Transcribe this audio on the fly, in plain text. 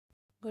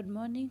Good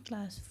morning,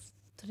 class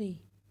 3.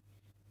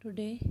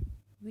 Today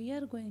we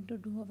are going to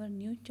do our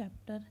new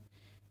chapter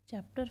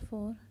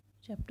 4.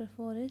 Chapter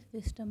 4 is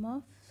Wisdom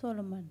of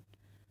Solomon.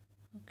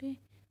 Okay,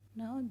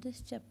 now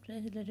this chapter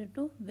is related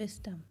to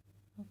wisdom.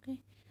 Okay,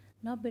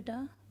 now,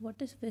 beta, what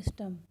is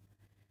wisdom?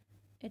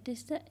 It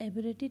is the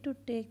ability to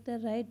take the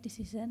right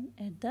decision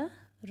at the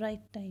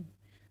right time.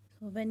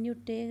 So, when you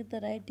take the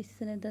right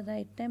decision at the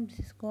right time, this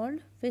is called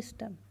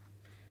wisdom.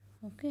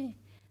 Okay,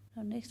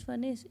 now next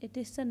one is it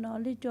is the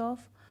knowledge of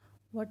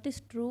what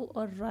is true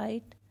or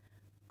right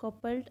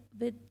coupled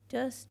with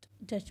just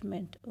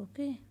judgment.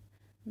 Okay,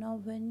 now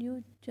when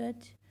you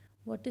judge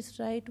what is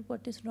right,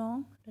 what is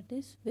wrong, that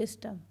is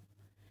wisdom.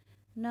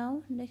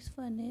 Now next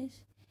one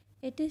is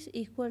it is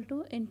equal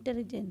to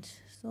intelligence.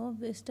 So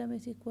wisdom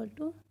is equal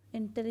to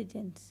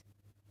intelligence.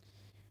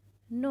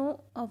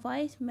 No, a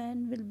wise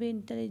man will be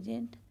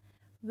intelligent,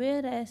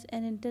 whereas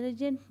an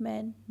intelligent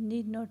man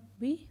need not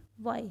be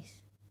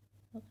wise.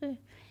 Okay,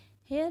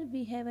 here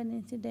we have an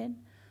incident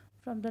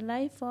from the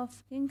life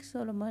of King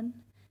Solomon,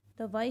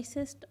 the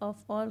wisest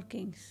of all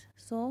kings.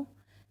 So,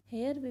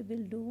 here we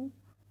will do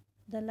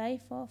the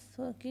life of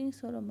King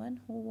Solomon,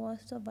 who was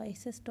the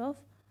wisest of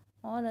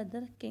all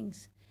other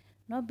kings.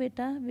 Now,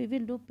 beta, we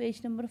will do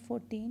page number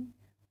 14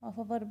 of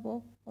our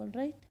book. All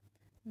right.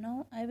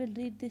 Now, I will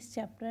read this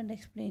chapter and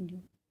explain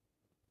you.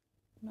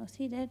 Now,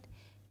 see that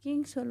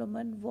King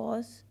Solomon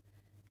was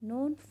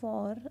known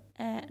for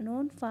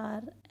known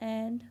far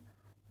and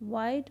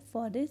wide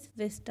for his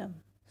wisdom.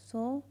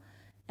 So,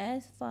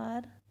 as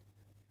far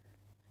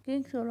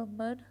King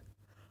Solomon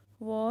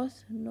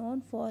was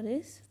known for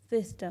his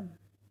wisdom.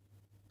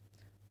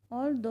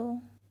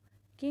 Although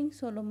King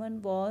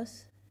Solomon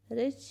was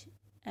rich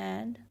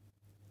and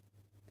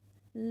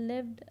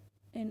lived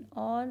in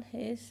all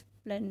his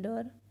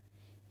splendor,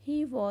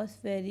 he was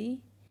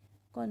very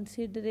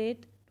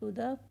considerate to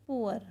the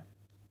poor.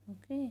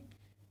 Okay,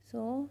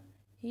 so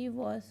he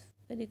was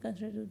very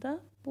considerate to the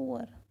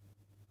poor.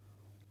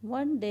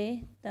 One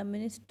day, the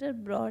minister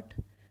brought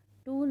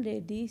two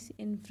ladies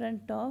in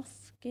front of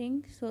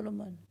King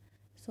Solomon.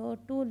 So,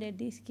 two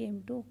ladies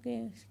came to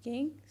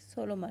King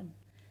Solomon.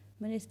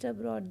 Minister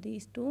brought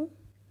these two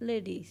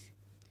ladies.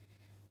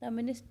 The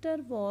minister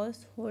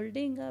was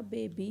holding a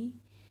baby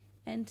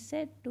and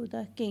said to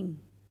the king,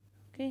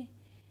 okay,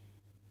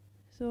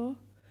 so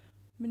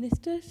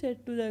minister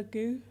said to the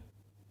king,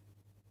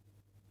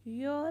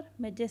 Your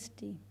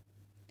Majesty,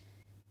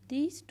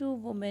 these two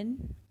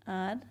women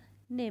are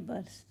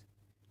neighbors.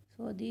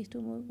 So these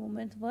two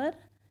women were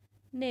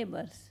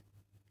neighbors.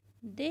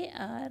 They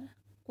are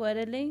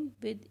quarreling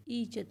with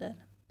each other.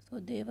 So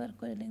they were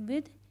quarreling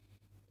with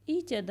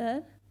each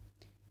other.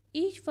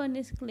 Each one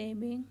is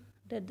claiming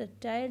that the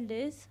child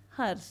is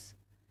hers.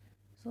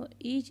 So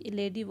each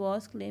lady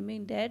was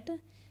claiming that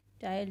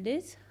child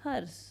is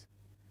hers.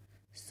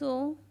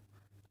 So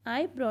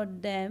I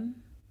brought them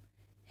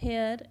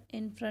here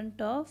in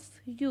front of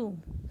you.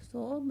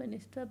 So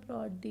minister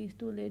brought these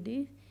two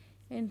ladies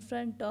in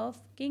front of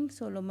King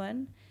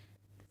Solomon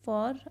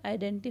for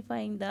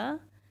identifying the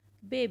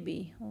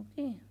baby.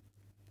 Okay.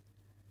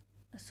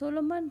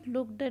 Solomon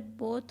looked at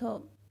both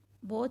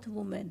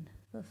women.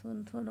 So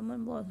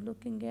Solomon was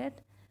looking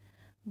at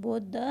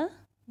both the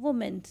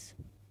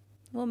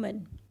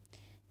women.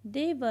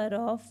 They were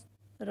of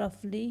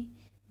roughly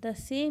the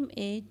same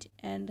age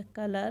and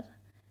color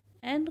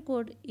and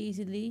could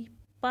easily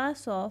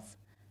pass off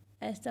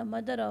as the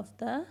mother of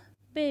the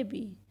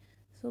baby.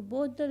 So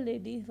both the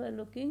ladies were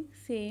looking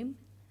same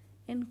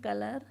in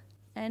color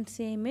and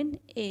same in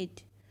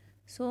age.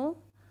 So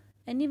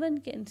anyone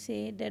can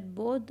say that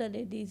both the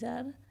ladies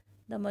are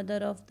the mother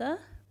of the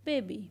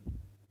baby.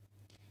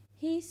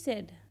 He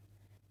said,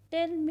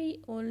 Tell me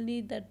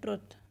only the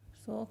truth.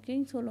 So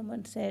King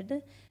Solomon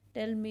said,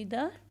 Tell me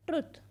the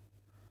truth.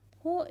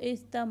 Who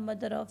is the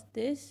mother of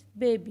this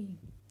baby?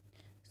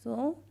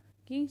 So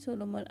King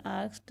Solomon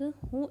asked,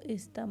 Who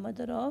is the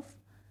mother of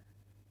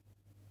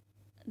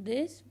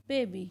this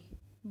baby?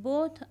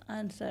 Both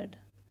answered,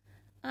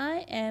 I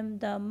am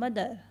the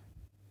mother.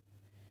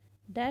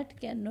 That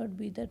cannot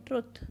be the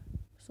truth.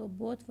 So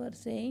both were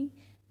saying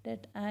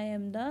that I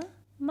am the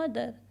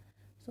mother.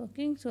 So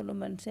King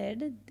Solomon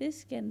said,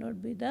 This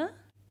cannot be the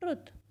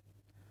truth.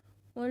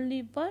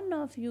 Only one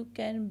of you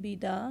can be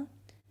the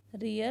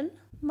real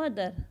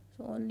mother.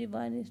 So only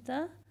one is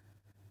the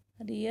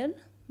real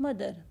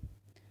mother.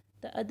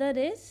 The other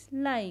is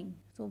lying.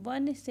 So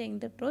one is saying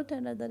the truth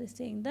and other is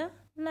saying the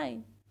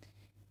lie.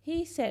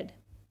 He said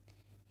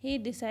he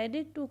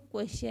decided to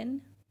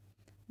question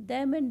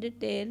them in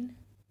detail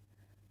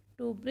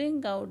to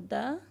bring out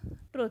the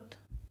truth.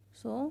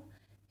 So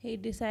he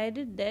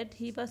decided that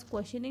he was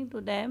questioning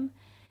to them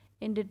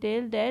in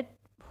detail that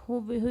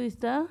who is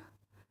the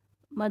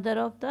mother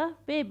of the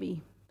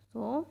baby.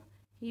 So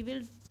he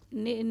was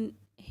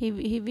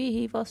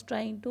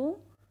trying to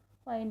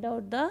find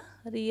out the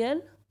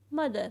real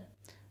mother.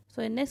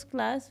 So in next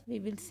class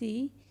we will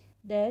see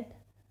that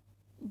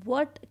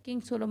what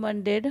King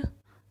Solomon did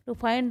to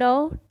find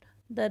out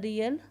the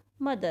real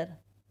mother.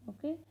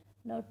 Okay.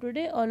 Now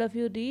today all of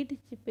you read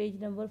page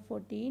number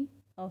 14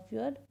 of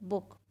your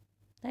book.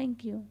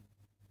 Thank you.